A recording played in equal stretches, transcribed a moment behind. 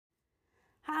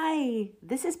Hi,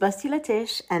 this is Basti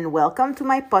Latish, and welcome to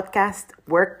my podcast,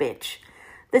 Work Bitch.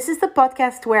 This is the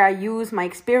podcast where I use my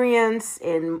experience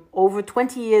in over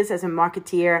 20 years as a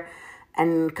marketeer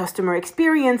and customer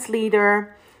experience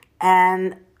leader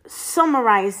and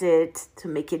summarize it to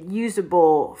make it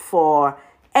usable for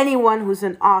anyone who's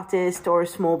an artist or a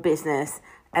small business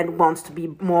and wants to be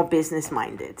more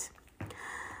business-minded.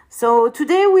 So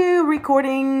today we're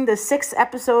recording the 6th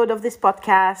episode of this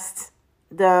podcast.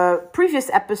 The previous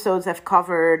episodes have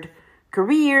covered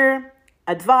career,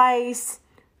 advice,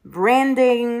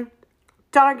 branding,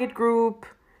 target group,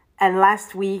 and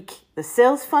last week, the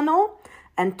sales funnel.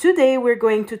 And today we're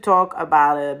going to talk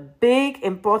about a big,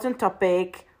 important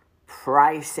topic,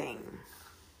 pricing.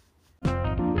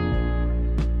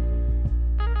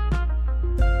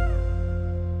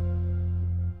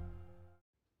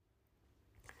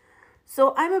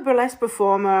 So I'm a burlesque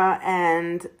performer,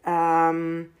 and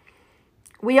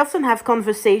we often have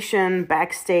conversation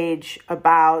backstage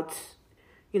about,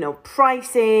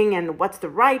 pricing and what's the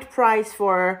right price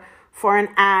for an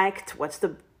act, what's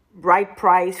the right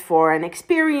price for an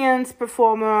experienced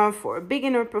performer, for a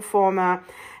beginner performer.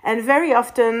 And very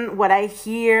often what I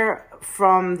hear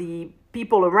from the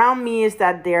people around me is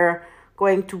that they're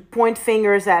going to point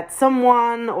fingers at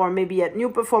someone or maybe at new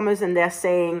performers, and they're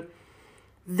saying,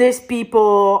 these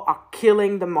people are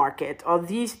killing the market, or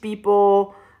these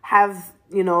people have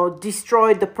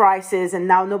destroyed the prices and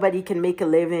now nobody can make a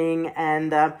living.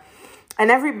 And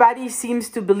everybody seems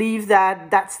to believe that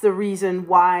that's the reason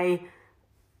why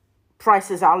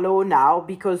prices are low now,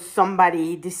 because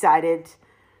somebody decided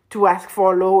to ask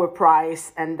for a lower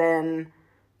price and then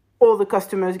all the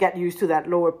customers get used to that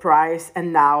lower price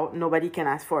and now nobody can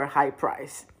ask for a high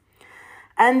price.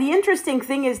 And the interesting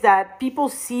thing is that people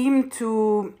seem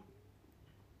to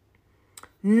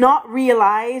not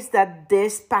realize that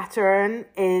this pattern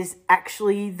is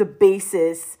actually the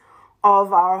basis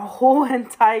of our whole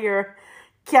entire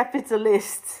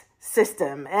capitalist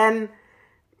system. And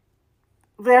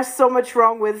there's so much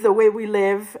wrong with the way we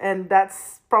live, and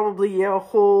that's probably a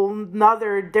whole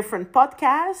nother different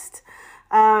podcast.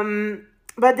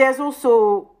 But there's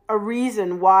also a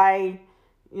reason why,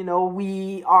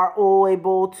 we are all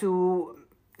able to,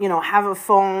 have a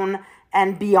phone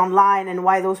and be online, and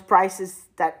why those prices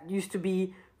that used to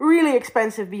be really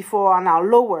expensive before are now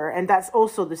lower. And that's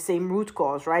also the same root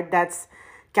cause, right? That's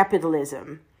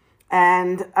capitalism.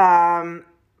 And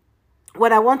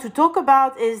what I want to talk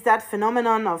about is that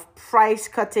phenomenon of price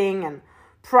cutting and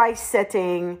price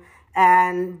setting,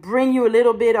 and bring you a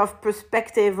little bit of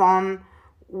perspective on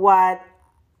what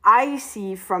I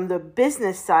see from the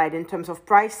business side in terms of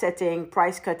price setting,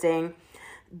 price cutting,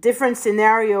 different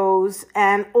scenarios,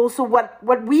 and also what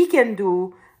we can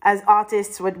do as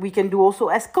artists, what we can do also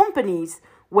as companies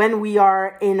when we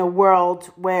are in a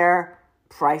world where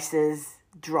prices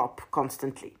drop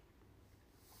constantly.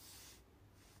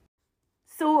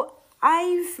 So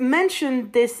I've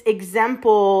mentioned this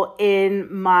example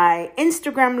in my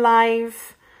Instagram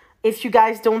live. If you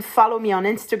guys don't follow me on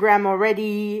Instagram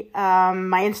already,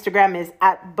 my Instagram is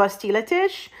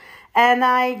 @BustyLatish. And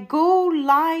I go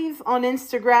live on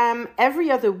Instagram every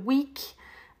other week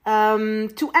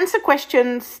to answer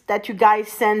questions that you guys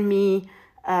send me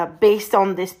based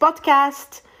on this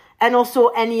podcast, and also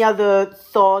any other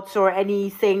thoughts or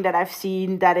anything that I've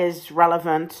seen that is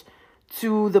relevant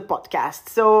to the podcast.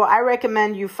 So I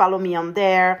recommend you follow me on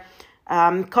there.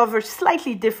 Cover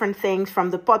slightly different things from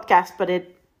the podcast, but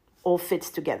it all fits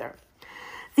together.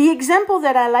 The example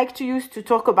that I like to use to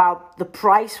talk about the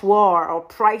price war or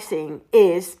pricing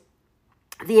is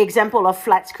the example of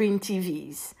flat screen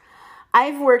TVs.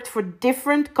 I've worked for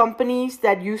different companies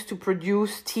that used to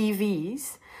produce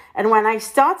TVs. And when I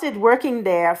started working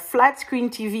there, flat screen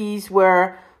TVs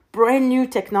were brand new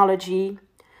technology.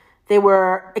 They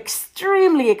were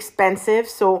extremely expensive,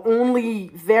 so only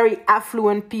very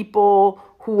affluent people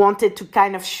who wanted to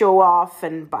kind of show off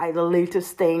and buy the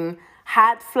latest thing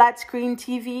had flat screen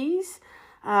TVs.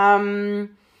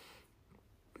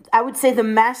 I would say the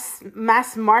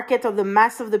mass market, or the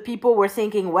mass of the people, were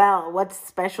thinking, well, what's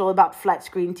special about flat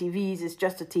screen TVs? It's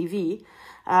just a TV.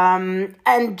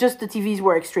 And just the TVs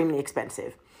were extremely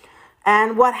expensive.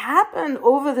 And what happened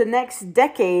over the next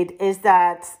decade is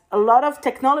that a lot of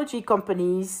technology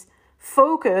companies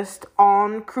focused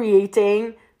on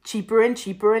creating cheaper and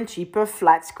cheaper and cheaper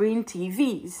flat screen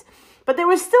TVs. But they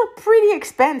were still pretty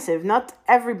expensive. Not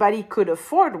everybody could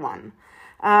afford one.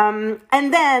 And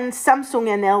then Samsung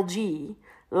and LG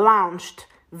launched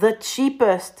the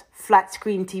cheapest flat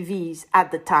screen TVs at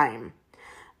the time.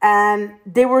 And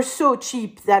they were so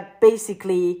cheap that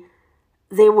basically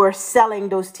they were selling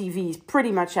those TVs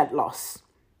pretty much at loss.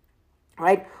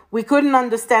 right? We couldn't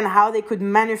understand how they could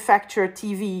manufacture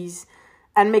TVs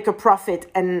and make a profit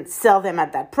and sell them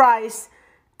at that price.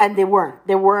 And they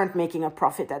weren't making a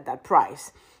profit at that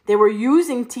price. They were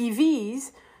using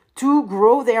TVs to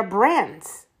grow their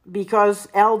brands because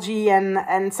LG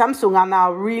and Samsung are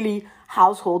now really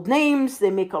household names.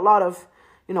 They make a lot of,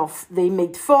 they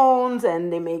make phones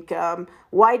and they make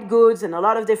white goods and a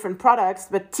lot of different products.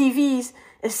 But TVs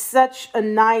is such a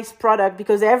nice product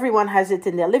because everyone has it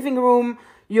in their living room.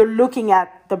 You're looking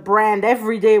at the brand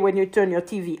every day when you turn your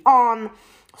TV on.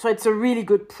 So it's a really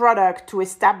good product to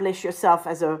establish yourself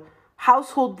as a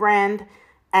household brand.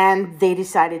 And they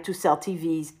decided to sell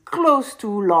TVs close to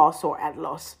loss or at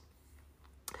loss.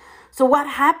 So what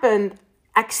happened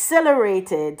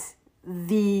accelerated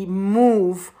the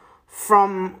move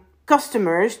from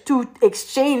customers to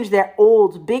exchange their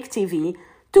old big TV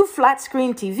to flat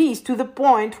screen TVs, to the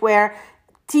point where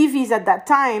TVs at that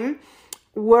time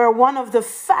were one of the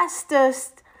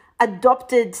fastest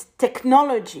adopted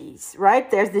technologies, right?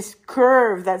 There's this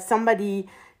curve that somebody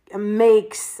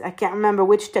makes, I can't remember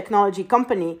which technology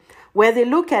company, where they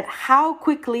look at how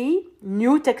quickly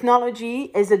new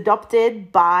technology is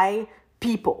adopted by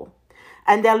people.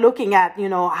 And they're looking at,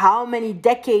 how many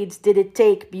decades did it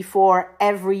take before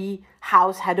every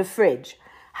house had a fridge?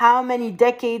 How many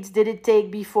decades did it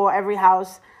take before every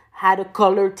house had a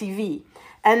color TV?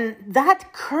 And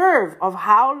that curve of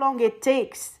how long it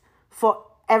takes for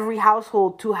every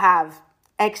household to have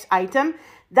X item,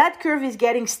 that curve is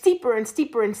getting steeper and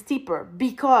steeper and steeper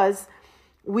because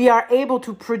we are able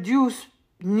to produce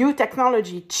new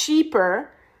technology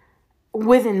cheaper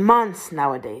within months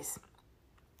nowadays.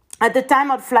 At the time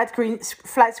of flat screen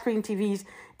TVs,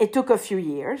 it took a few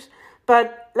years.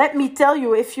 But let me tell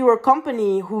you, if you're a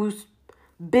company who's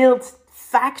built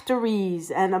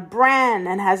factories and a brand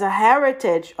and has a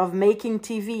heritage of making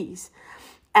TVs,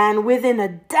 and within a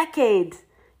decade,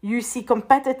 you see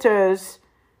competitors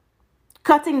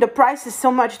cutting the prices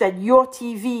so much that your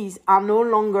TVs are no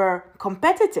longer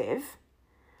competitive,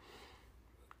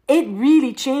 it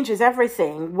really changes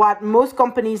everything. What most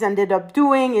companies ended up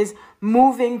doing is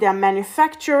moving their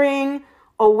manufacturing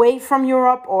away from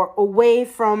Europe or away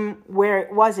from where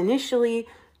it was initially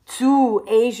to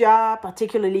Asia,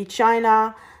 particularly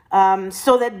China,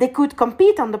 so that they could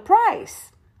compete on the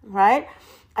price, right?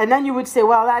 And then you would say,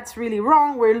 well, that's really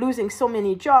wrong. We're losing so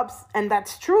many jobs. And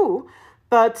that's true.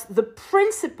 But the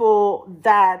principle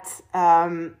that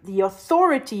the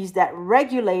authorities that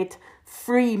regulate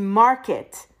free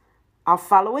market are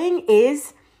following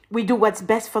is we do what's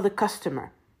best for the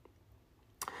customer.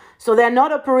 So they're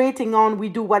not operating on we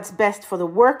do what's best for the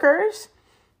workers.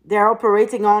 They're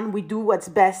operating on we do what's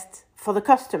best for the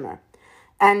customer.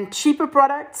 And cheaper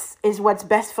products is what's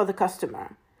best for the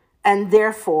customer. And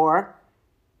therefore,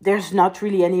 there's not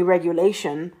really any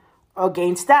regulation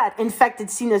against that. In fact,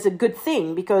 it's seen as a good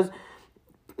thing because,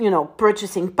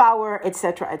 purchasing power,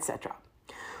 etc., etc.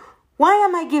 Why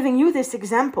am I giving you this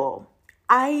example?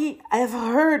 I have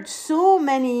heard so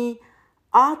many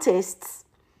artists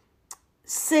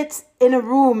sit in a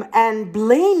room and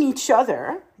blame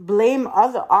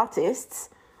other artists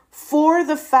for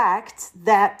the fact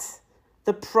that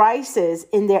the prices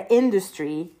in their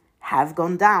industry have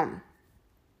gone down.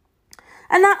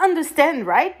 And I understand,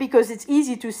 right? Because it's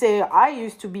easy to say, I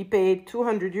used to be paid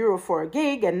 200 euro for a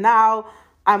gig and now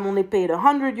I'm only paid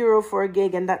 100 euro for a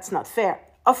gig and that's not fair.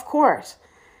 Of course.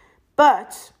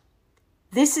 But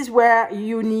this is where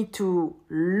you need to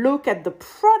look at the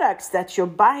products that you're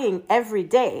buying every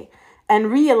day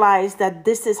and realize that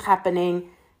this is happening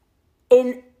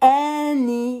in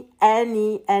any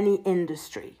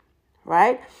industry,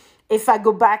 right? If I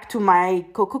go back to my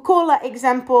Coca-Cola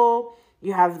example,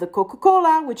 you have the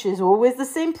Coca-Cola, which is always the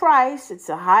same price. It's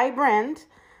a high brand,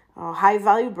 a high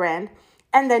value brand.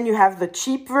 And then you have the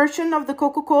cheap version of the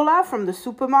Coca-Cola from the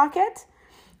supermarket.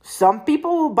 Some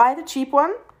people will buy the cheap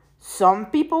one. Some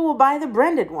people will buy the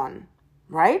branded one,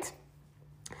 right?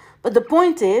 But the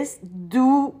point is,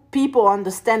 do people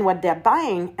understand what they're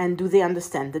buying and do they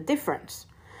understand the difference?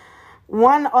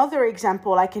 One other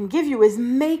example I can give you is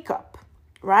makeup,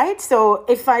 right? So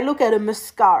if I look at a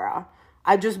mascara,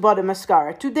 I just bought a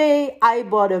mascara. Today, I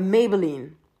bought a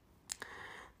Maybelline.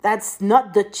 That's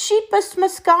not the cheapest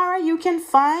mascara you can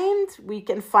find. We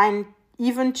can find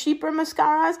even cheaper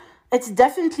mascaras. It's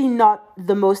definitely not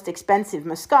the most expensive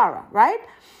mascara, right?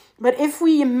 But if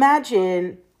we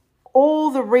imagine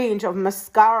all the range of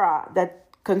mascara that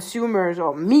consumers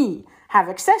or me have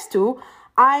access to,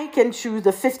 I can choose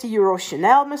the 50 euro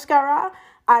Chanel mascara.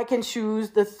 I can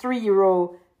choose the 3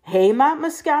 euro Hema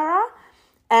mascara.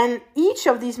 And each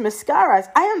of these mascaras,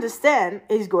 I understand,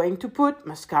 is going to put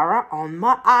mascara on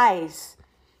my eyes.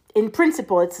 In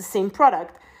principle, it's the same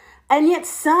product. And yet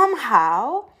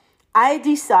somehow I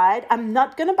decide I'm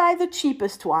not going to buy the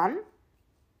cheapest one.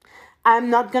 I'm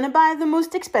not going to buy the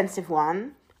most expensive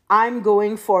one. I'm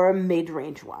going for a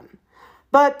mid-range one.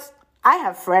 But I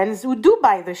have friends who do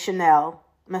buy the Chanel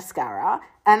mascara,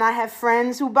 and I have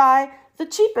friends who buy the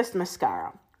cheapest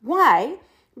mascara. Why?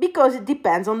 Because it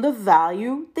depends on the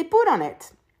value they put on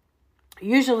it.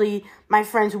 Usually, my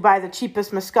friends who buy the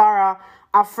cheapest mascara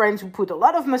are friends who put a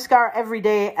lot of mascara every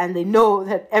day, and they know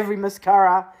that every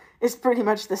mascara is pretty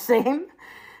much the same.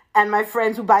 And my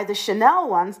friends who buy the Chanel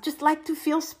ones just like to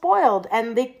feel spoiled,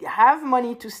 and they have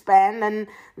money to spend, and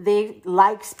they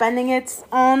like spending it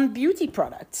on beauty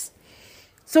products.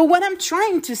 So what I'm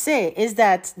trying to say is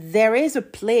that there is a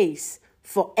place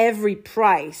for every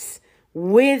price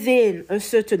within a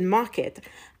certain market,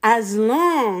 as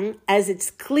long as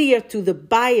it's clear to the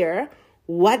buyer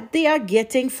what they are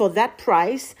getting for that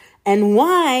price and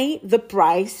why the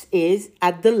price is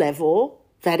at the level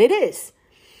that it is.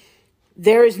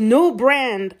 There is no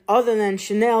brand other than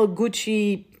Chanel,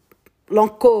 Gucci,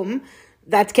 Lancôme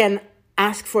that can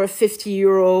ask for a 50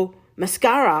 euro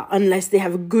mascara unless they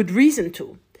have a good reason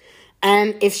to.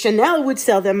 And if Chanel would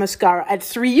sell their mascara at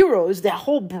 3 euros, their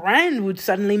whole brand would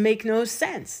suddenly make no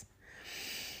sense.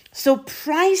 So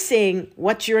pricing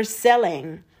what you're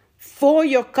selling for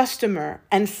your customer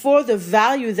and for the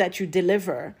value that you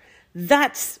deliver,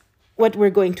 that's what we're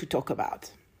going to talk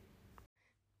about.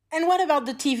 And what about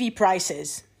the TV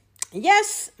prices?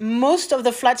 Yes, most of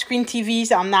the flat screen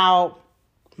TVs are now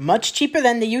much cheaper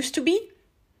than they used to be.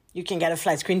 You can get a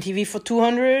flat screen TV for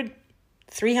 200,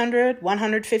 300,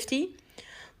 150.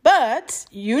 But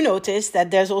you notice that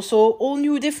there's also all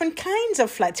new different kinds of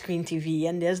flat screen TV.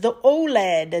 And there's the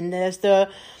OLED and there's the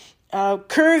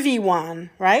curvy one,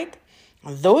 right?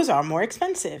 Those are more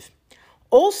expensive.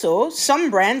 Also,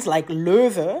 some brands like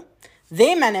Loewe,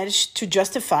 they manage to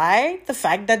justify the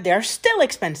fact that they're still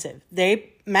expensive.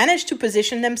 They manage to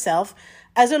position themselves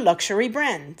as a luxury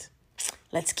brand.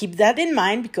 Let's keep that in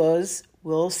mind because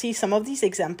we'll see some of these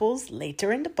examples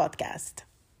later in the podcast.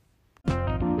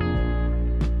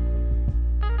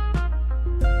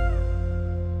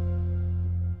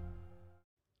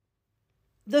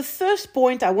 The first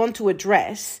point I want to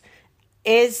address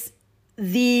is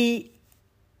the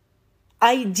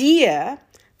idea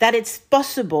that it's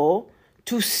possible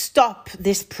to stop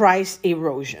this price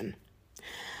erosion.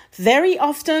 Very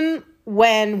often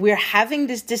when we're having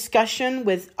this discussion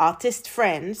with artist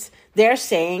friends, they're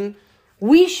saying,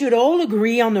 we should all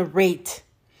agree on a rate.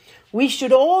 We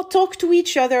should all talk to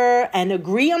each other and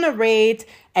agree on a rate,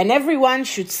 and everyone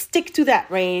should stick to that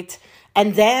rate,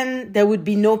 and then there would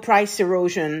be no price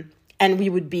erosion and we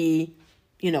would be,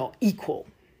 equal.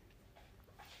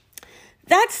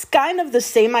 That's kind of the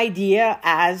same idea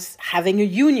as having a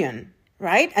union,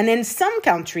 right? And in some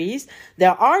countries,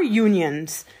 there are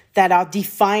unions that are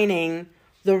defining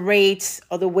the rates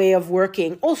or the way of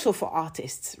working also for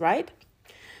artists, right?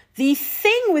 The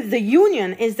thing with the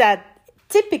union is that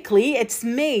typically it's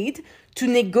made to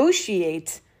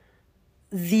negotiate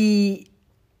the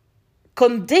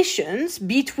conditions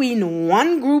between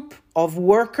one group of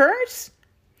workers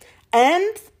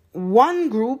and one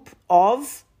group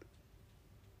of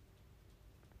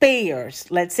payers.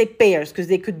 Let's say payers, because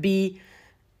they could be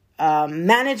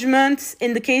management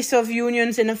in the case of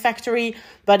unions in a factory.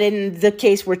 But in the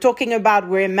case we're talking about,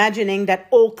 we're imagining that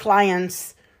all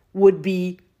clients would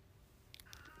be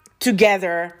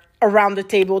together around the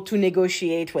table to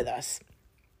negotiate with us.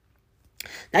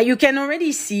 Now you can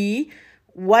already see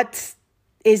what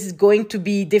is going to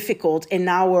be difficult in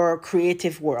our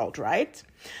creative world, right?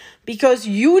 Because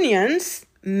unions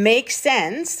make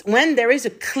sense when there is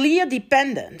a clear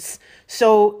dependence.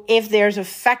 So if there's a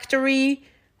factory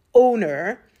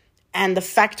owner and the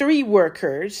factory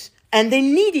workers, and they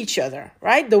need each other,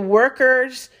 right? The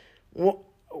workers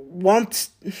want,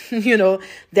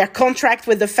 their contract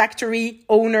with the factory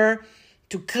owner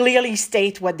to clearly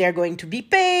state what they're going to be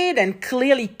paid and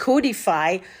clearly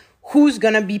codify who's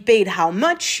going to be paid how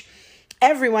much.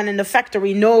 Everyone in the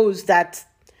factory knows that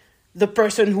the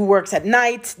person who works at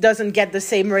night doesn't get the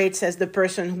same rates as the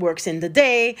person who works in the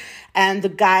day. And the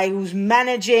guy who's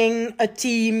managing a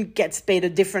team gets paid a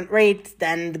different rate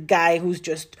than the guy who's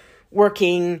just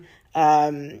working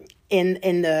in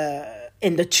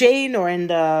the chain or in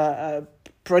the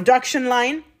production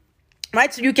line.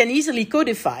 right? So you can easily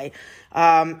codify.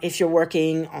 If you're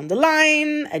working on the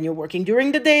line and you're working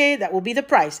during the day, that will be the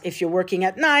price. If you're working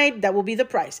at night, that will be the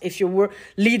price. If you're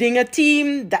leading a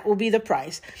team, that will be the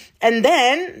price. And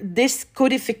then this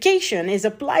codification is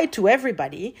applied to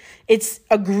everybody. It's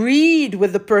agreed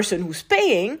with the person who's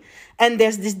paying. And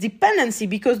there's this dependency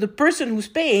because the person who's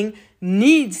paying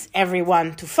needs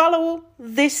everyone to follow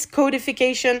this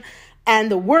codification, and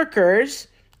the workers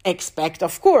expect,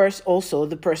 of course, also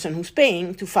the person who's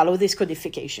paying to follow this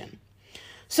codification.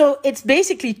 So it's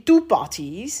basically two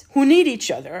parties who need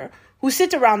each other, who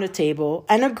sit around a table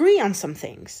and agree on some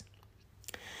things.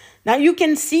 Now you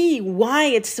can see why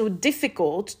it's so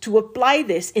difficult to apply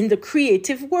this in the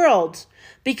creative world,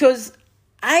 because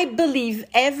I believe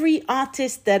every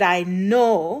artist that I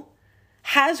know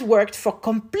has worked for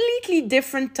completely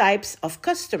different types of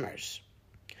customers.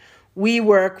 We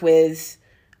work with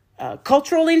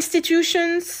cultural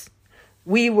institutions,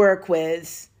 we work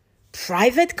with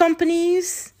private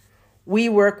companies, we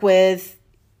work with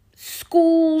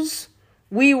schools,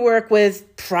 we work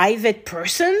with private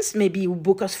persons, maybe who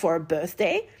book us for a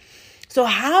birthday. So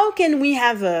how can we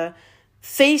have a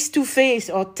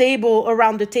face-to-face or table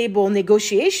around the table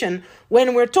negotiation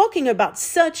when we're talking about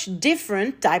such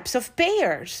different types of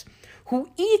payers who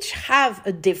each have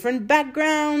a different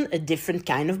background, a different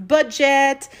kind of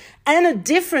budget, and a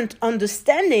different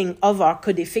understanding of our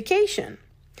codification?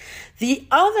 The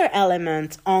other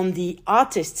element on the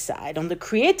artist side, on the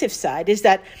creative side, is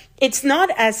that it's not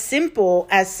as simple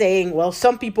as saying, well,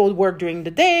 some people work during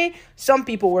the day, some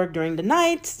people work during the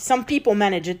night, some people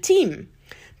manage a team.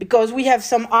 Because we have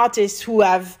some artists who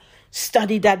have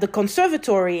studied at the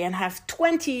conservatory and have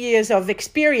 20 years of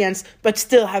experience, but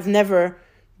still have never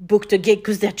booked a gig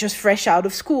because they're just fresh out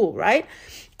of school, right?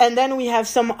 And then we have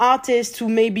some artists who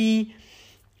maybe,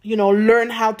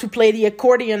 learn how to play the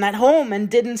accordion at home and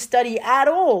didn't study at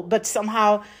all, but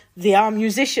somehow they are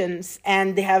musicians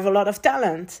and they have a lot of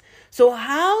talent. So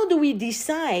how do we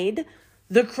decide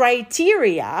the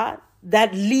criteria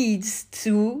that leads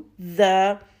to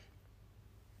the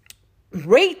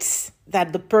rates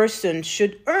that the person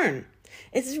should earn?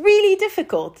 It's really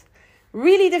difficult.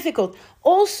 Really difficult.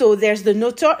 Also, there's the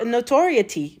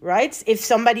notoriety, right? If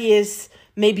somebody is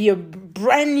maybe a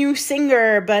brand new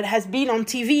singer but has been on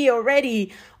TV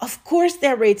already, of course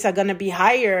their rates are going to be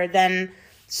higher than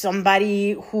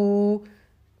somebody who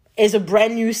is a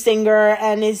brand new singer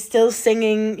and is still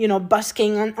singing,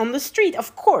 busking on the street.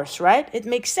 Of course, right? It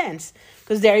makes sense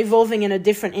because they're evolving in a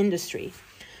different industry.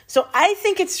 So I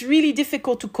think it's really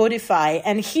difficult to codify.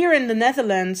 And here in the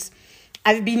Netherlands,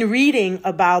 I've been reading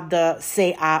about the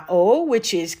CAO,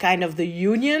 which is kind of the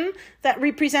union that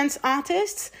represents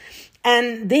artists.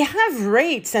 And they have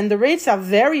rates, and the rates are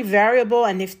very variable,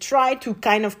 and they've tried to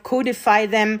kind of codify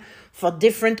them for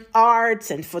different arts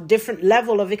and for different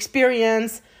level of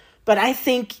experience. But I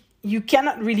think you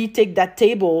cannot really take that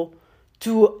table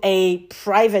to a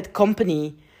private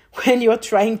company when you're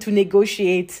trying to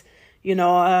negotiate,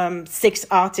 6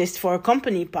 artists for a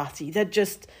company party.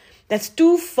 That's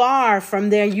too far from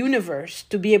their universe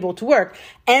to be able to work.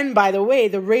 And by the way,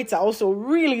 the rates are also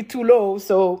really too low.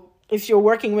 So if you're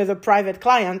working with a private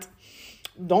client,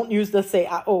 don't use the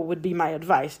CAO would be my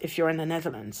advice if you're in the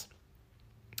Netherlands.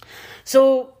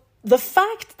 So the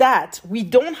fact that we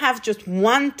don't have just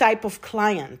one type of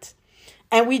client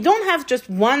and we don't have just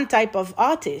one type of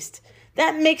artist,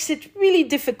 that makes it really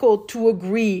difficult to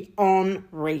agree on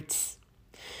rates.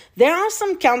 There are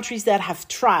some countries that have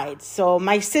tried. So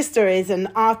my sister is an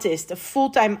artist, a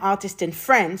full-time artist in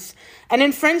France. And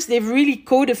in France, they've really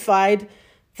codified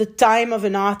the time of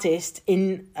an artist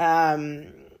in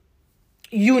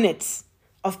units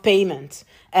of payment.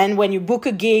 And when you book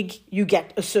a gig, you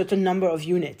get a certain number of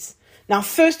units. Now,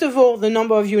 first of all, the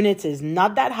number of units is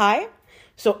not that high.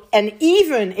 So, and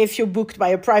even if you're booked by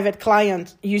a private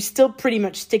client, you still pretty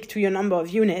much stick to your number of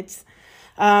units.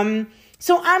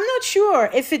 So I'm not sure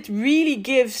if it really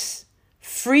gives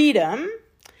freedom,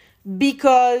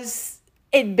 because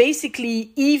it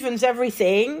basically evens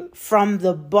everything from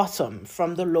the bottom,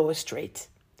 from the lowest rate.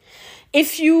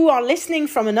 If you are listening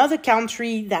from another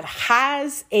country that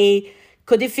has a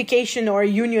codification or a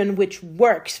union which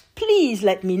works, please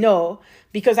let me know,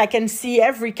 because I can see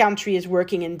every country is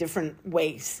working in different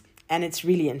ways, and it's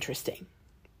really interesting.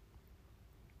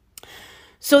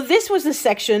 So this was a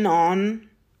section on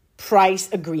price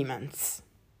agreements.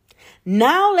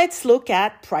 Now let's look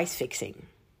at price fixing.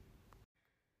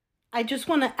 I just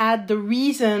want to add the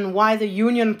reason why the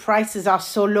union prices are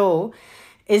so low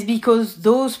is because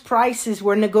those prices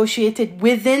were negotiated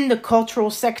within the cultural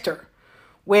sector,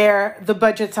 where the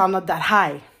budgets are not that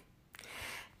high.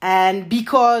 And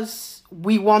because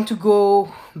we want to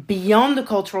go beyond the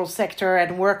cultural sector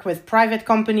and work with private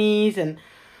companies and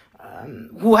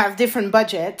who have different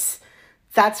budgets.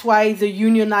 That's why the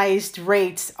unionized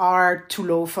rates are too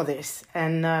low for this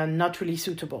and not really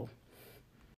suitable.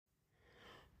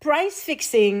 Price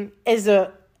fixing is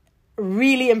a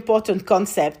really important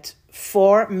concept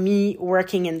for me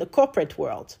working in the corporate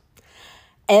world.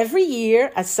 Every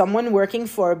year, as someone working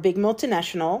for a big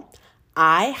multinational,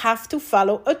 I have to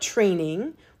follow a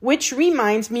training which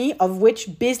reminds me of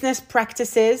which business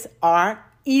practices are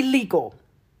illegal.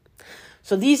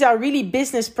 So these are really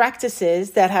business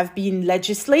practices that have been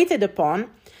legislated upon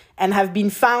and have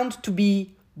been found to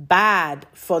be bad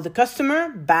for the customer,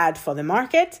 bad for the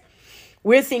market.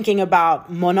 We're thinking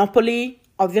about monopoly.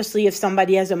 Obviously, if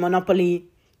somebody has a monopoly,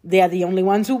 they are the only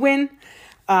ones who win.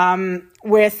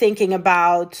 We're thinking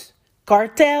about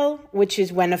cartel, which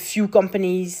is when a few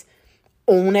companies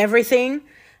own everything.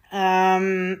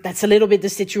 That's a little bit the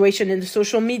situation in the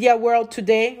social media world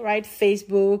today, right?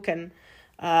 Facebook and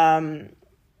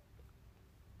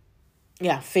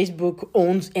Facebook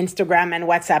owns Instagram and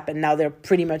WhatsApp, and now they're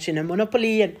pretty much in a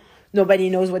monopoly and nobody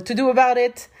knows what to do about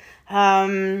it.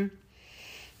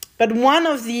 But one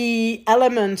of the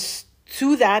elements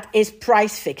to that is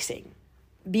price fixing,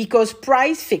 because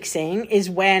price fixing is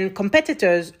when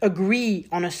competitors agree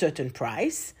on a certain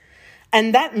price,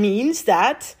 and that means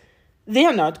that they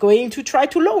are not going to try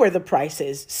to lower the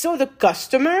prices. So the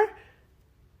customer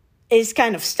is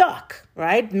kind of stuck,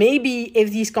 right? Maybe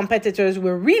if these competitors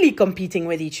were really competing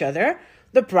with each other,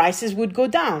 the prices would go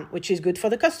down, which is good for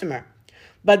the customer.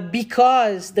 But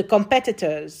because the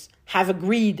competitors have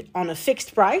agreed on a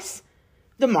fixed price,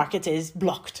 the market is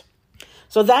blocked.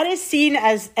 So that is seen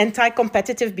as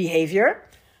anti-competitive behavior.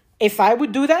 If I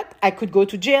would do that, I could go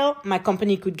to jail, my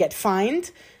company could get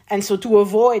fined. And so to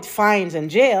avoid fines and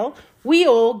jail, we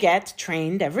all get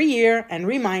trained every year and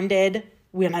reminded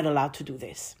we're not allowed to do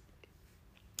this.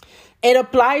 It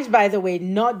applies, by the way,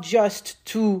 not just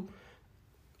to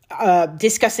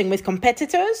discussing with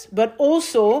competitors, but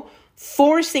also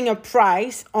forcing a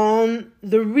price on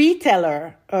the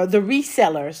reseller,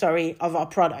 of our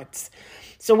products.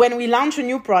 So when we launch a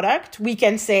new product, we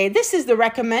can say, this is the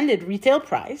recommended retail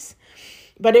price.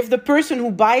 But if the person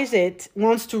who buys it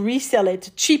wants to resell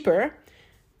it cheaper,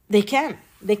 they can.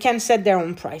 They can set their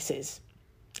own prices.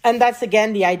 And that's,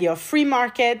 again, the idea of free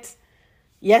market.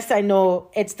 Yes, I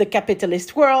know it's the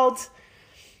capitalist world.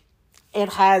 It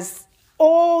has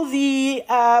all the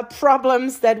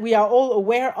problems that we are all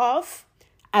aware of.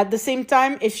 At the same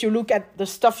time, if you look at the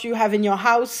stuff you have in your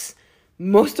house,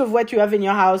 most of what you have in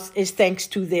your house is thanks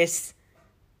to this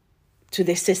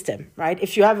system, right?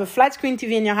 If you have a flat screen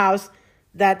TV in your house,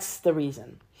 that's the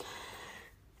reason.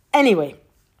 Anyway,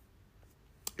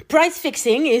 price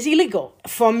fixing is illegal.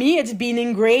 For me, it's been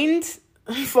ingrained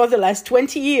for the last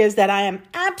 20 years that I am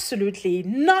absolutely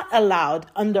not allowed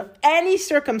under any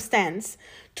circumstance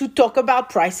to talk about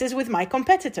prices with my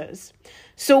competitors.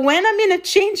 So when I'm in a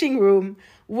changing room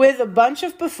with a bunch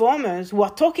of performers who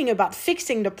are talking about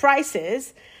fixing the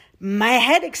prices, my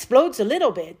head explodes a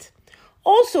little bit.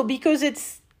 Also because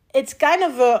it's kind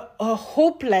of a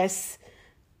hopeless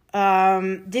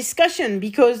discussion,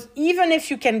 because even if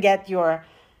you can get your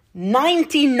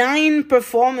 99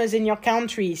 performers in your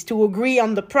countries to agree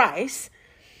on the price,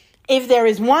 if there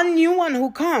is one new one who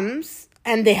comes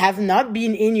and they have not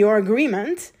been in your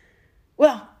agreement,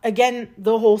 well, again,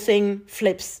 the whole thing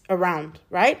flips around,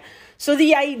 right? So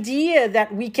the idea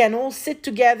that we can all sit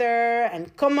together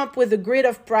and come up with a grid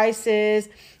of prices,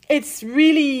 it's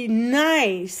really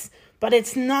nice, but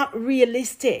it's not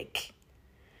realistic.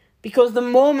 Because the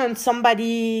moment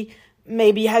somebody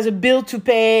maybe has a bill to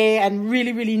pay and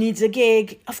really, really needs a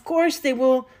gig, of course they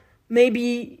will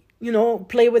maybe,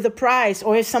 play with the price.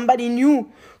 Or if somebody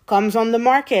new comes on the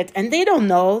market and they don't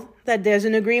know that there's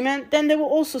an agreement, then they will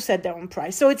also set their own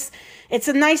price. So it's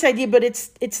a nice idea, but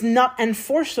it's not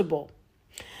enforceable.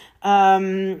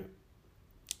 Plus,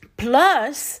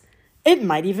 it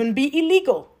might even be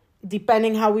illegal,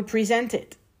 depending how we present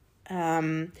it.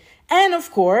 And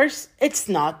of course, it's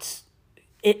not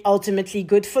ultimately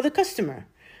good for the customer.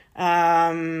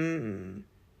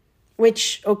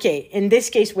 Which, okay, in this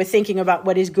case, we're thinking about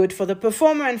what is good for the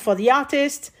performer and for the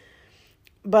artist.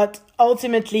 But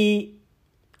ultimately,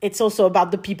 it's also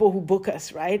about the people who book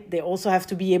us, right? They also have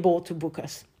to be able to book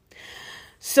us.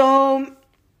 So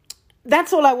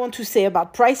that's all I want to say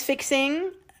about price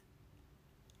fixing.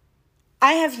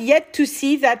 I have yet to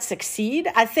see that succeed.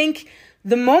 I think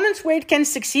the moments where it can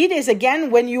succeed is, again,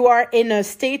 when you are in a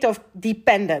state of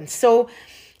dependence. So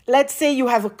let's say you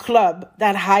have a club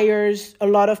that hires a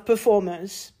lot of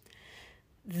performers.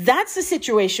 that's a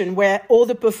situation where all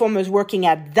the performers working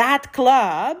at that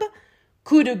club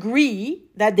could agree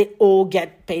that they all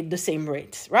get paid the same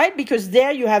rates, right? Because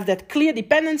there you have that clear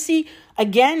dependency.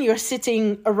 Again, you're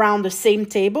sitting around the same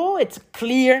table. It's a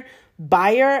clear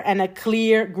buyer and a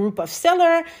clear group of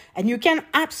seller. And you can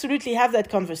absolutely have that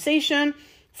conversation.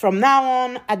 From now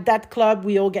on, at that club,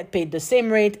 we all get paid the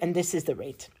same rate, and this is the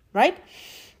rate, right?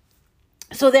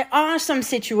 So there are some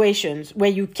situations where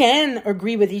you can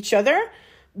agree with each other,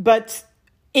 but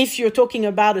if you're talking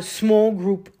about a small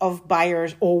group of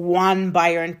buyers or one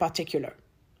buyer in particular.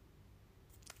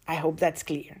 I hope that's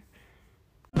clear.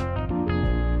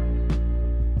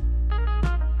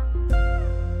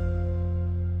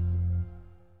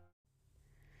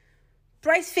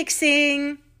 Price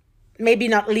fixing, maybe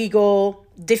not legal,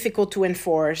 difficult to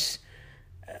enforce.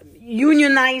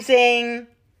 Unionizing,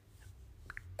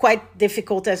 quite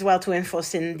difficult as well to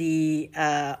enforce in the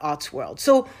arts world.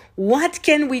 So what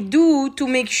can we do to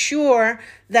make sure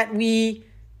that we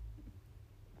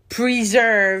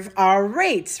preserve our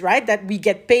rates, right? That we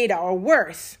get paid our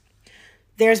worth?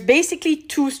 There's basically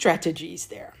two strategies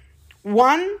there.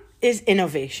 One is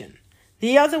innovation.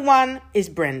 The other one is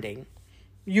branding.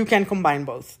 You can combine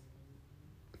both.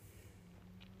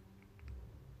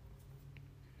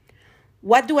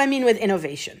 What do I mean with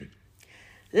innovation?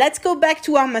 Let's go back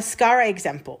to our mascara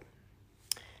example.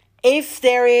 If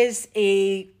there is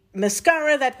a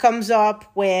mascara that comes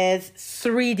up with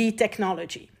 3D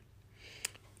technology,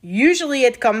 usually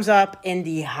it comes up in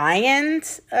the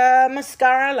high-end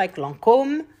mascara like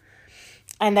Lancôme,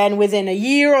 and then within a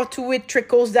year or two it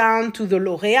trickles down to the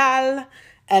L'Oréal,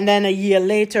 and then a year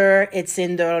later it's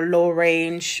in the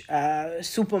low-range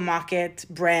supermarket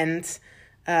brand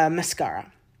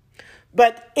mascara.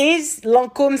 But is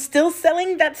Lancôme still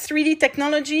selling that 3D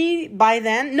technology by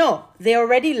then? No, they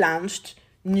already launched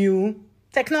new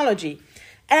technology.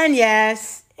 And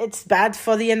yes, it's bad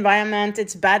for the environment,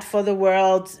 it's bad for the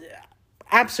world,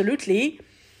 absolutely.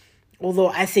 Although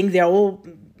I think they're all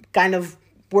kind of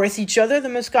worth each other, the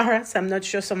mascaras. I'm not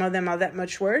sure some of them are that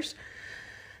much worse.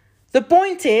 The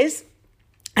point is,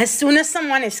 as soon as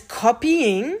someone is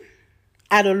copying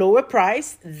at a lower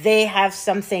price, they have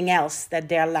something else that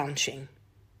they're launching.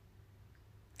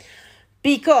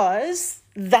 Because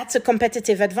that's a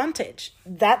competitive advantage.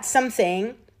 That's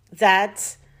something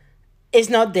that is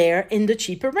not there in the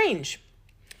cheaper range.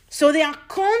 So they are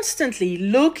constantly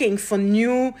looking for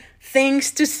new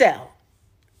things to sell.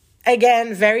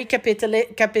 Again, very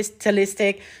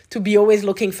capitalistic to be always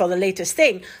looking for the latest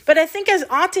thing. But I think as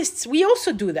artists, we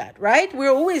also do that, right?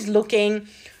 We're always looking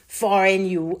for a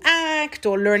new act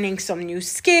or learning some new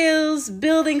skills,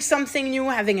 building something new,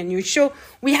 having a new show.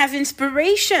 We have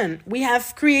inspiration. We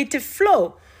have creative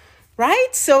flow, right?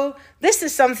 So this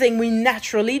is something we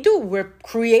naturally do. We're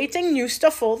creating new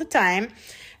stuff all the time.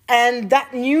 And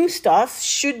that new stuff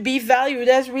should be valued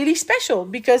as really special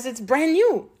because it's brand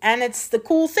new and it's the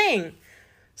cool thing.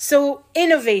 So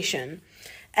innovation.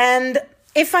 And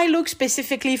if I look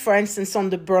specifically, for instance, on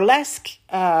the burlesque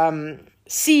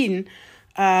scene,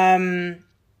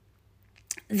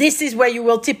 this is where you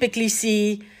will typically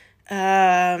see,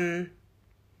 the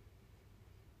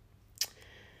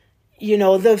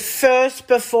first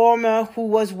performer who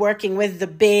was working with the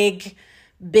big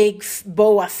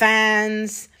boa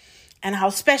fans and how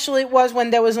special it was when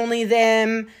there was only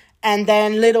them. And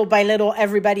then little by little,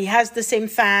 everybody has the same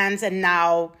fans. And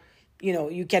now,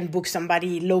 you can book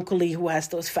somebody locally who has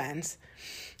those fans.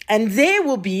 And they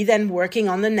will be then working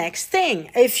on the next thing.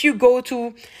 If you go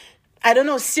to,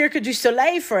 Cirque du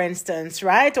Soleil, for instance,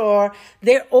 right? Or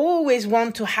they always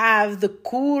want to have the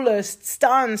coolest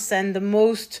stunts and the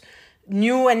most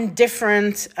new and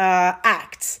different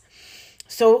acts.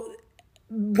 So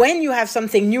when you have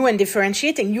something new and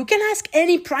differentiating, you can ask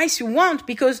any price you want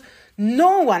because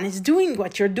no one is doing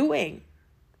what you're doing.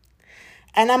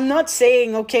 And I'm not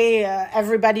saying,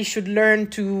 everybody should learn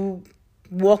to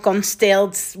walk on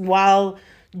stilts while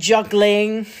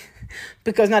juggling,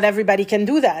 because not everybody can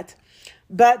do that.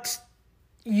 But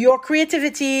your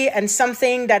creativity and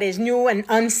something that is new and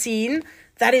unseen,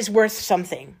 that is worth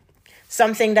something.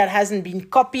 Something that hasn't been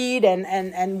copied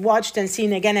and watched and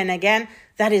seen again and again,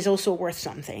 that is also worth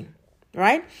something,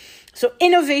 right? So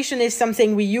innovation is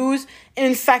something we use.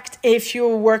 In fact, if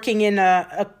you're working in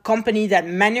a company that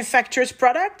manufactures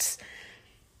products,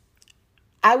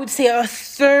 I would say a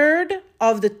third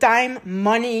of the time,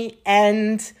 money,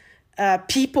 and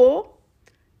people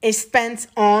is spent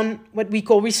on what we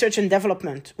call research and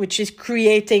development, which is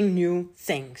creating new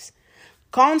things.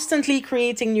 Constantly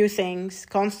creating new things,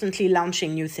 constantly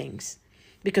launching new things.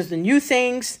 Because the new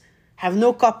things have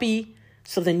no copy,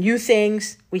 so the new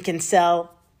things we can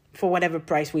sell for whatever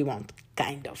price we want,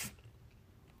 kind of.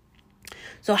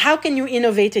 So how can you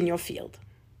innovate in your field?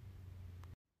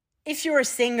 If you're a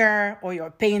singer or you're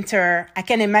a painter, I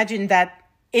can imagine that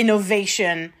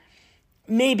innovation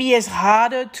maybe is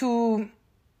harder to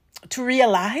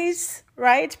realize,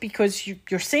 right? Because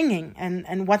you're singing,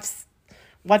 and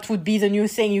what would be the new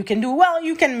thing you can do? Well,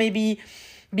 you can maybe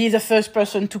be the first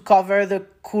person to cover the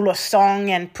coolest song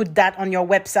and put that on your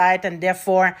website, and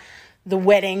therefore the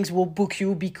weddings will book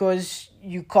you because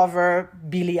you cover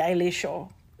Billie Eilish or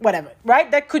whatever, right?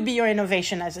 That could be your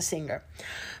innovation as a singer.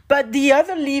 But the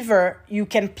other lever you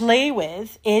can play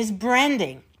with is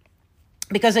branding.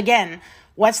 Because again,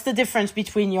 what's the difference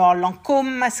between your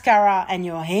Lancôme mascara and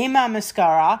your Hema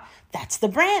mascara? That's the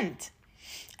brand.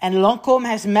 And Lancôme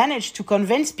has managed to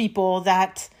convince people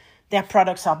that their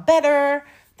products are better,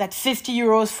 that 50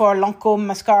 euros for Lancôme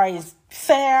mascara is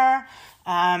fair,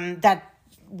 that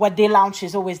what they launch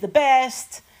is always the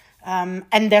best.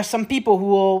 And there's some people who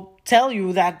will tell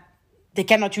you that they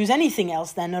cannot use anything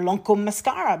else than a Lancôme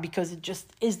mascara because it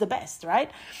just is the best, right?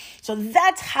 So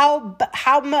that's how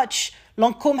much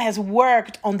Lancôme has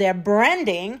worked on their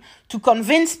branding to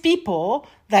convince people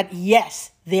that,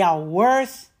 yes, they are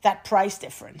worth that price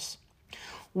difference.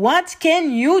 What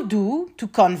can you do to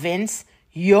convince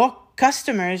your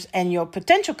customers and your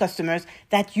potential customers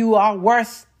that you are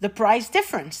worth the price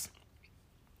difference?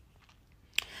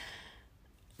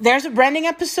 There's a branding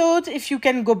episode. If you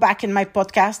can go back in my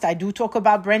podcast, I do talk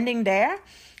about branding there.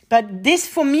 But this,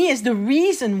 for me, is the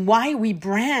reason why we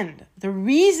brand. The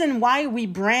reason why we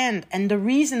brand and the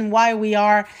reason why we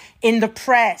are in the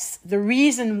press. The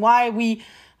reason why we,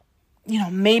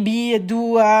 maybe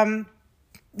do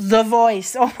The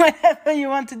Voice or whatever you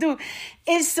want to do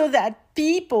is so that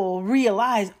people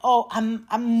realize, oh,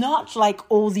 I'm not like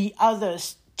all the other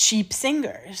cheap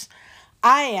singers.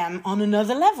 I am on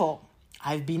another level.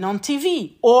 I've been on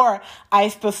TV, or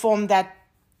I've performed at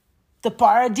the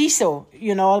Paradiso,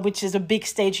 which is a big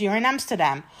stage here in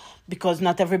Amsterdam, because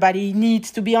not everybody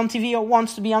needs to be on TV or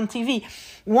wants to be on TV.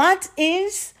 What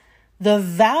is the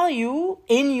value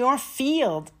in your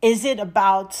field? Is it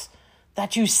about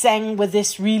that you sang with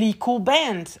this really cool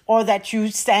band, or that you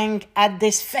sang at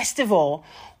this festival,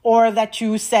 or that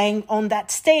you sang on that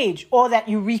stage, or that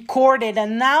you recorded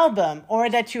an album, or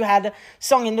that you had a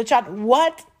song in the chart?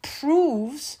 What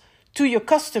proves to your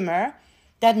customer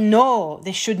that no,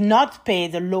 they should not pay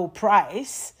the low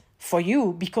price for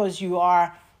you because you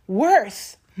are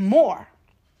worth more,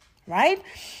 right?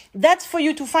 That's for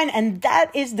you to find, and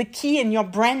that is the key in your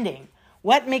branding.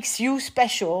 What makes you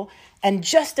special and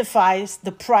justifies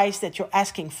the price that you're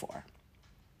asking for.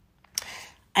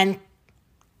 And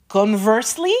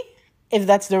conversely, if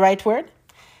that's the right word,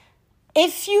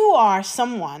 if you are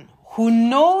someone who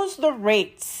knows the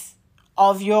rates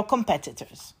of your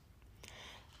competitors,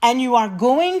 and you are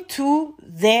going to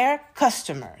their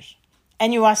customers,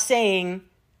 and you are saying,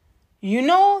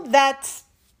 that,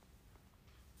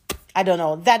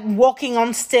 that walking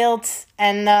on stilts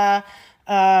and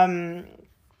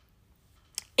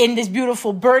in this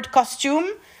beautiful bird costume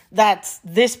that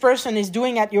this person is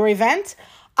doing at your event,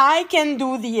 I can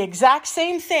do the exact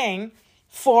same thing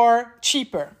for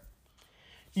cheaper.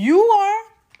 You are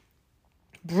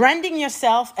branding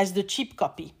yourself as the cheap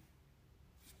copy.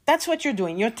 That's what you're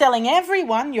doing. You're telling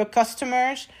everyone, your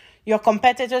customers, your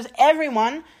competitors,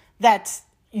 everyone, that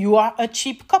you are a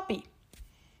cheap copy.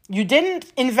 You didn't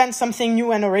invent something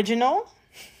new and original.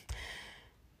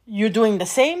 You're doing the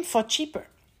same for cheaper.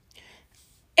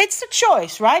 It's a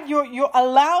choice, right? You're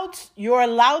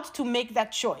allowed to make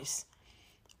that choice.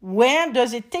 Where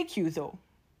does it take you, though?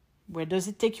 Where does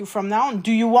it take you from now on?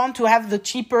 Do you want to have the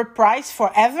cheaper price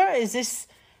forever? Is this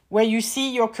where you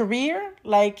see your career?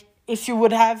 Like, if you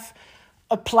would have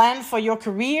a plan for your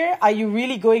career, are you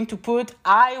really going to put,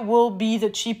 I will be the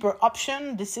cheaper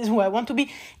option, this is who I want to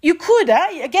be? You could,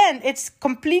 again, it's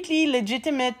completely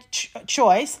legitimate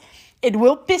choice. It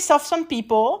will piss off some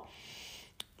people,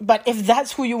 but if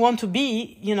that's who you want to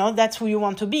be, that's who you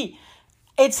want to be.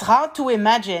 It's hard to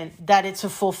imagine that it's a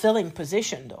fulfilling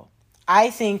position, though. I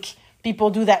think people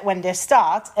do that when they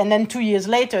start, and then 2 years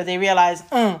later, they realize,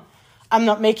 I'm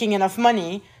not making enough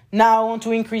money. Now I want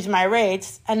to increase my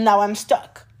rates, and now I'm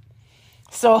stuck.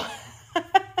 So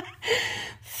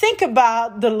think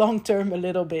about the long term a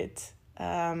little bit.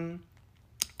 And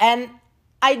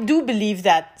I do believe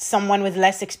that someone with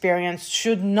less experience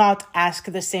should not ask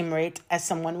the same rate as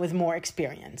someone with more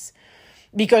experience.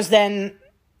 Because then,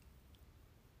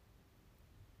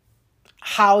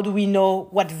 how do we know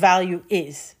what value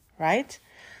is, right?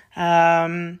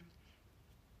 But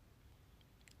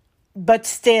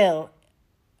still,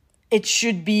 it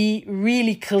should be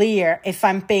really clear if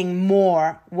I'm paying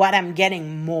more, what I'm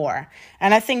getting more.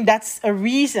 And I think that's a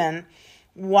reason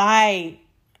why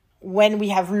when we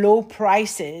have low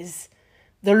prices,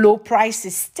 the low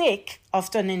prices stick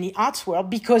often in the arts world,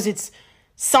 because it's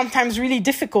sometimes really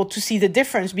difficult to see the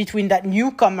difference between that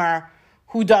newcomer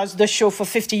who does the show for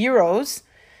 50 euros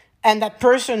and that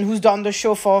person who's done the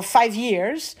show for 5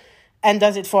 years and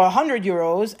does it for 100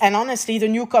 euros. And honestly, the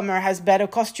newcomer has better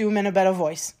costume and a better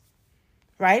voice,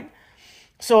 right?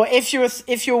 So if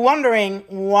you're wondering,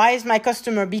 why is my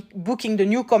customer booking the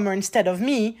newcomer instead of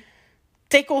me,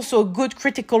 take also a good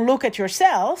critical look at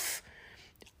yourself.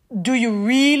 Do you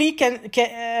really can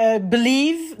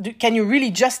you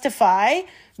really justify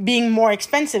being more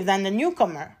expensive than the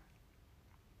newcomer?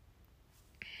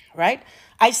 Right?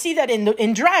 I see that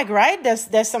in drag, right?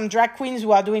 There's some drag queens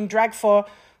who are doing drag for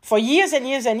years and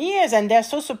years and years, and they're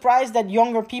so surprised that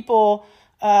younger people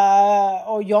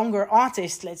or younger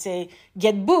artists, let's say,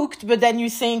 get booked. But then you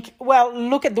think, well,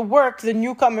 look at the work the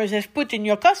newcomers have put in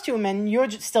your costume, and you're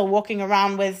just still walking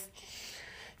around with,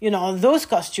 those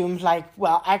costumes. Like,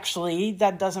 well, actually,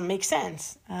 that doesn't make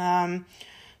sense.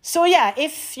 So yeah,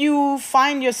 if you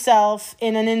find yourself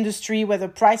in an industry where the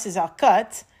prices are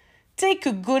cut, take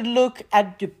a good look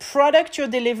at the product you're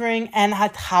delivering and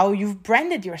at how you've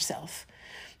branded yourself.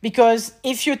 Because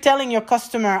if you're telling your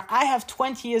customer, I have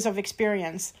 20 years of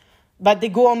experience, but they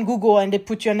go on Google and they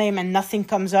put your name and nothing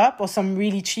comes up, or some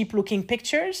really cheap looking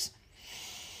pictures,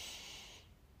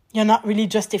 you're not really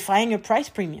justifying your price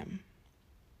premium,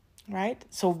 right?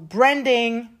 So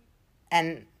branding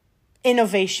and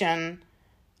innovation,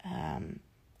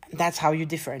 that's how you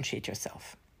differentiate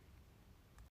yourself.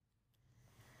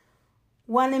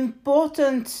 One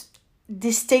important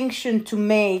distinction to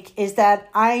make is that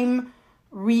I'm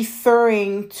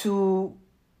referring to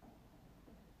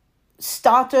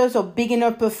starters or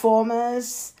beginner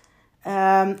performers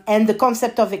and the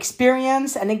concept of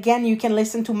experience. And again, you can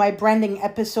listen to my branding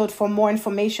episode for more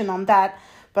information on that.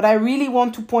 But I really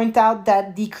want to point out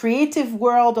that the creative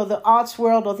world or the arts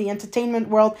world or the entertainment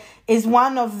world is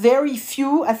one of very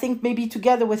few, I think maybe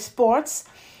together with sports,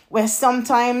 where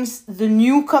sometimes the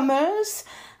newcomers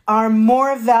are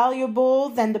more valuable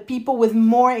than the people with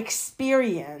more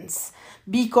experience,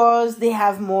 because they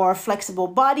have more flexible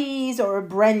bodies or a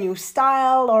brand new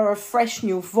style or a fresh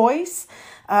new voice.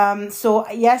 So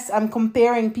yes, I'm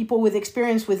comparing people with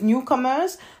experience with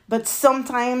newcomers, but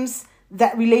sometimes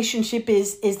that relationship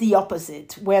is the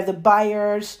opposite, where the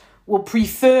buyers will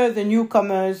prefer the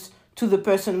newcomers to the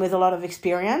person with a lot of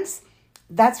experience.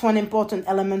 That's one important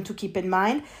element to keep in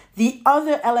mind. The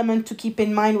other element to keep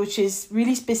in mind, which is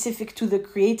really specific to the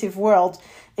creative world,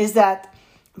 is that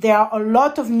there are a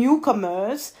lot of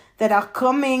newcomers that are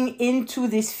coming into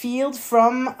this field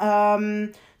from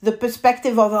the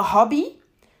perspective of a hobby.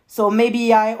 So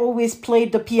maybe I always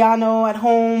played the piano at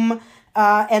home,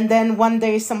 and then one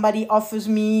day somebody offers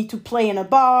me to play in a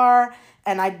bar,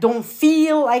 and I don't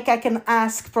feel like I can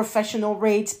ask professional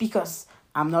rates because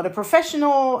I'm not a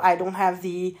professional. I don't have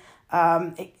the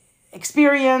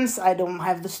experience. I don't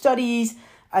have the studies.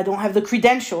 I don't have the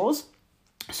credentials.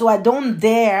 So I don't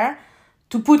dare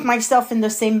to put myself in the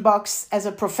same box as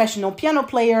a professional piano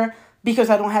player because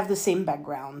I don't have the same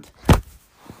background.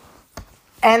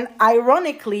 And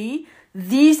ironically,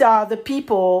 these are the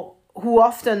people who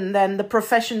often then the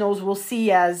professionals will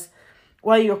see as,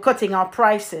 well, you're cutting our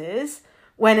prices,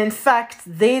 when in fact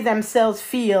they themselves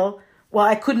feel, well,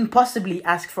 I couldn't possibly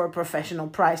ask for a professional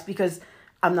price because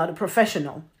I'm not a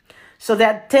professional. So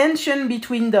that tension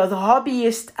between the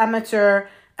hobbyist, amateur,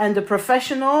 and the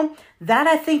professional, that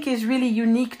I think is really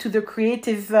unique to the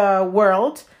creative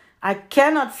world. I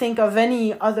cannot think of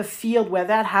any other field where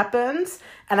that happens.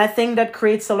 And I think that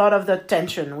creates a lot of the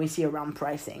tension we see around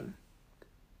pricing.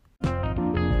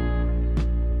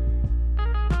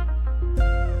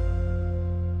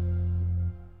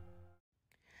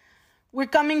 We're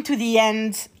coming to the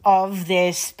end of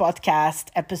this podcast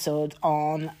episode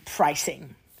on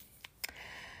pricing.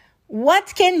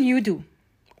 What can you do?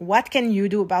 What can you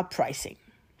do about pricing?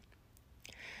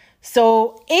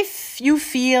 So if you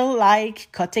feel like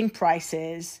cutting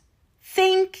prices,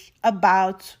 think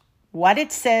about what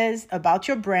it says about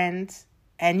your brand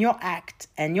and your act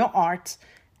and your art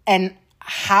and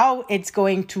how it's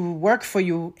going to work for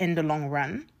you in the long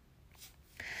run.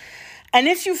 And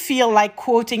if you feel like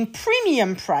quoting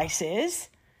premium prices,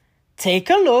 take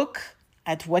a look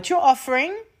at what you're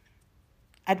offering,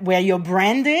 at where your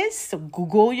brand is. So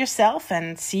Google yourself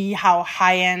and see how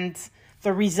high-end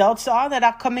the results are that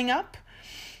are coming up.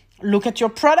 Look at your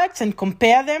products and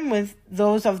compare them with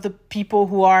those of the people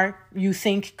who are, you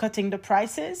think, cutting the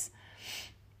prices.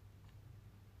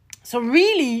 So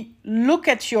really look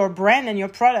at your brand and your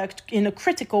product in a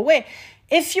critical way.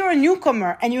 If you're a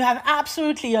newcomer and you have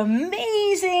absolutely an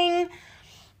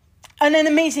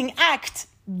amazing act,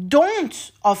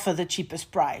 don't offer the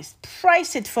cheapest price.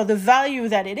 Price it for the value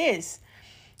that it is.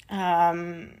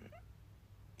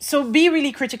 So be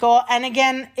really critical. And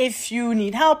again, if you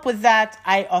need help with that,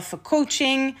 I offer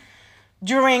coaching.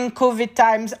 During COVID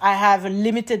times, I have a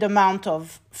limited amount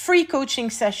of free coaching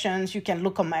sessions. You can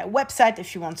look on my website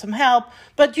if you want some help,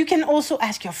 but you can also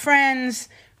ask your friends.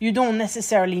 You don't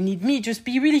necessarily need me. Just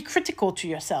be really critical to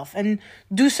yourself and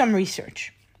do some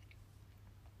research.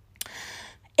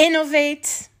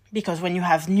 Innovate, because when you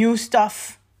have new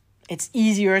stuff, it's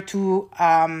easier to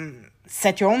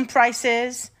set your own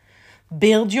prices.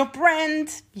 Build your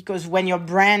brand, because when your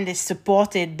brand is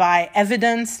supported by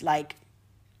evidence like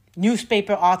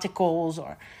newspaper articles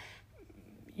or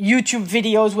YouTube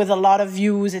videos with a lot of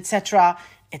views, etc.,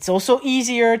 it's also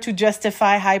easier to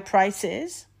justify high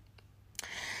prices.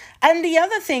 And the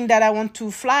other thing that I want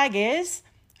to flag is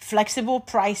flexible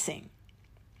pricing.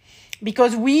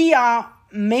 Because we are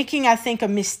making, I think, a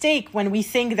mistake when we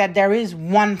think that there is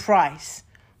one price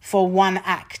for one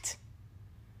act.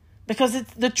 Because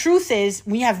the truth is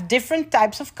we have different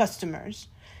types of customers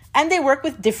and they work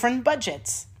with different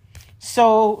budgets.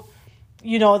 So,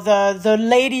 the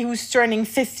lady who's turning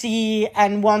 50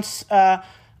 and wants a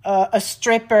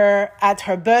stripper at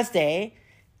her birthday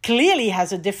clearly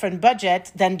has a different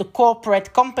budget than the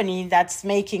corporate company that's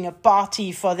making a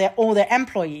party for all their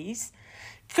employees.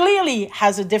 Clearly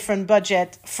has a different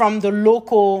budget from the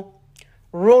local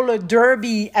roller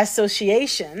derby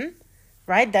association,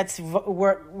 right? That's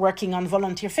working on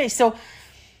volunteer phase. So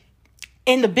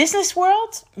in the business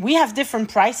world, we have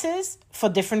different prices for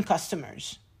different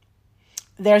customers.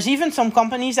 There's even some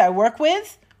companies I work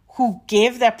with who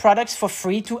give their products for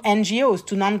free to NGOs,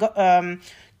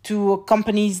 to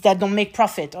companies that don't make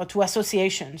profit, or to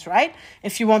associations, right?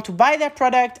 If you want to buy their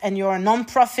product and you're a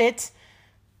non-profit,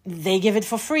 they give it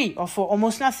for free or for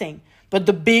almost nothing. But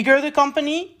the bigger the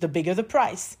company, the bigger the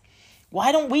price.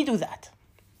 Why don't we do that,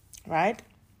 right?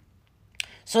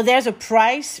 So there's a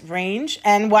price range.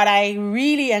 And what I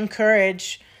really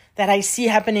encourage that I see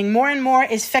happening more and more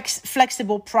is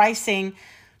flexible pricing,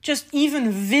 just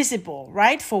even visible,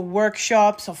 right? For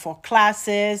workshops or for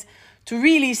classes, to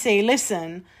really say,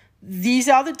 listen, these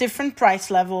are the different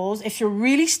price levels. If you're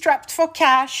really strapped for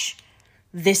cash,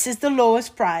 this is the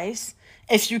lowest price.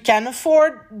 If you can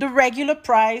afford the regular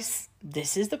price,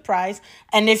 this is the price.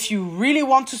 And if you really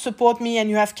want to support me and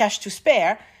you have cash to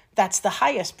spare, that's the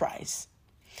highest price.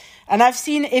 And I've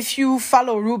seen, if you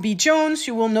follow Ruby Jones,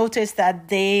 you will notice that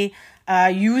they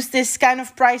use this kind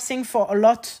of pricing for a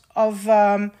lot of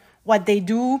what they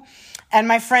do. And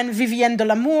my friend Vivienne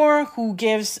Delamour, who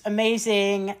gives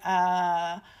amazing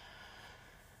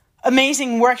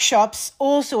workshops,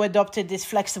 also adopted this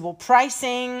flexible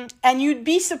pricing. And you'd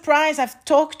be surprised, I've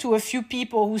talked to a few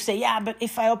people who say, yeah, but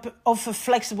if I offer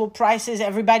flexible prices,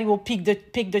 everybody will pick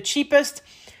the cheapest.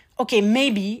 Okay,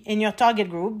 maybe in your target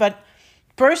group, but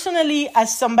personally,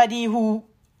 as somebody who,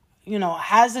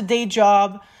 has a day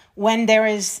job, when there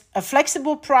is a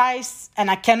flexible price and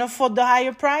I can afford the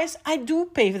higher price, I do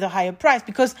pay the higher price,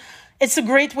 because it's a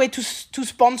great way to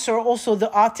sponsor also the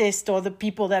artist or the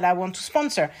people that I want to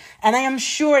sponsor. And I am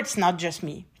sure it's not just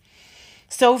me.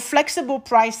 So flexible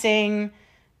pricing,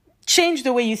 change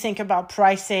the way you think about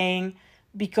pricing,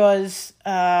 because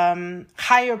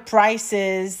higher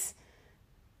prices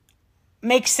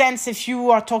make sense if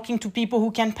you are talking to people who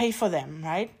can pay for them,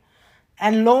 right?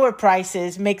 And lower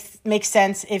prices make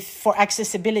sense for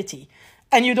accessibility.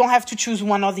 And you don't have to choose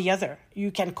one or the other. You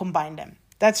can combine them.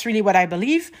 That's really what I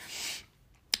believe.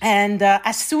 And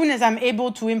as soon as I'm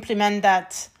able to implement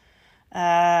that,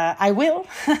 I will.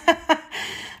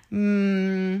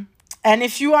 And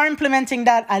if you are implementing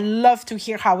that, I love to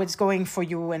hear how it's going for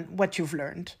you and what you've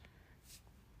learned.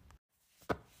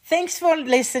 Thanks for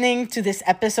listening to this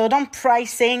episode on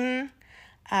pricing.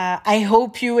 I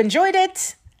hope you enjoyed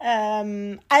it.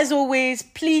 As always,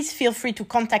 please feel free to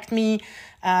contact me.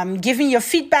 Give me your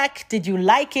feedback. Did you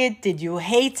like it? Did you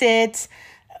hate it?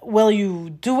 Will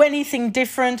you do anything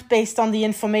different based on the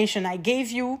information I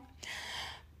gave you?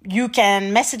 You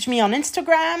can message me on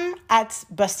Instagram at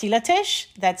BustyLatish.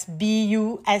 That's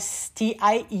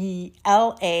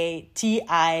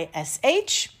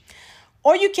BUSTIELATISH.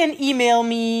 Or you can email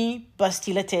me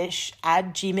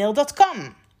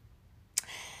bustylatish@gmail.com.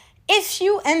 If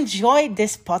you enjoyed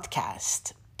this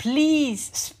podcast,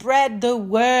 please spread the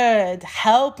word.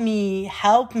 Help me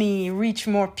reach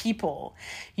more people.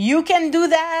 You can do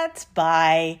that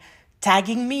by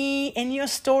tagging me in your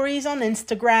stories on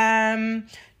Instagram.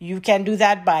 You can do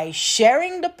that by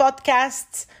sharing the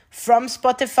podcasts from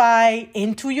Spotify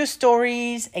into your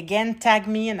stories. Again, tag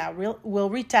me and I will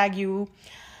retag you.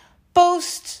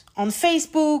 Post on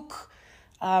Facebook.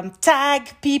 Tag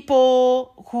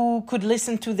people who could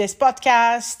listen to this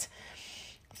podcast.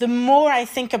 The more I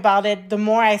think about it, the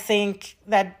more I think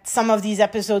that some of these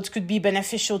episodes could be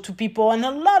beneficial to people in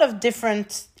a lot of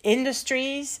different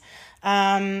industries.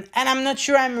 And I'm not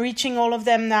sure I'm reaching all of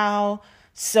them now.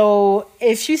 So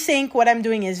if you think what I'm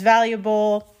doing is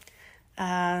valuable,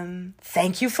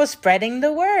 thank you for spreading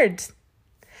the word.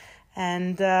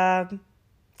 And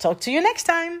talk to you next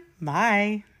time.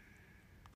 Bye.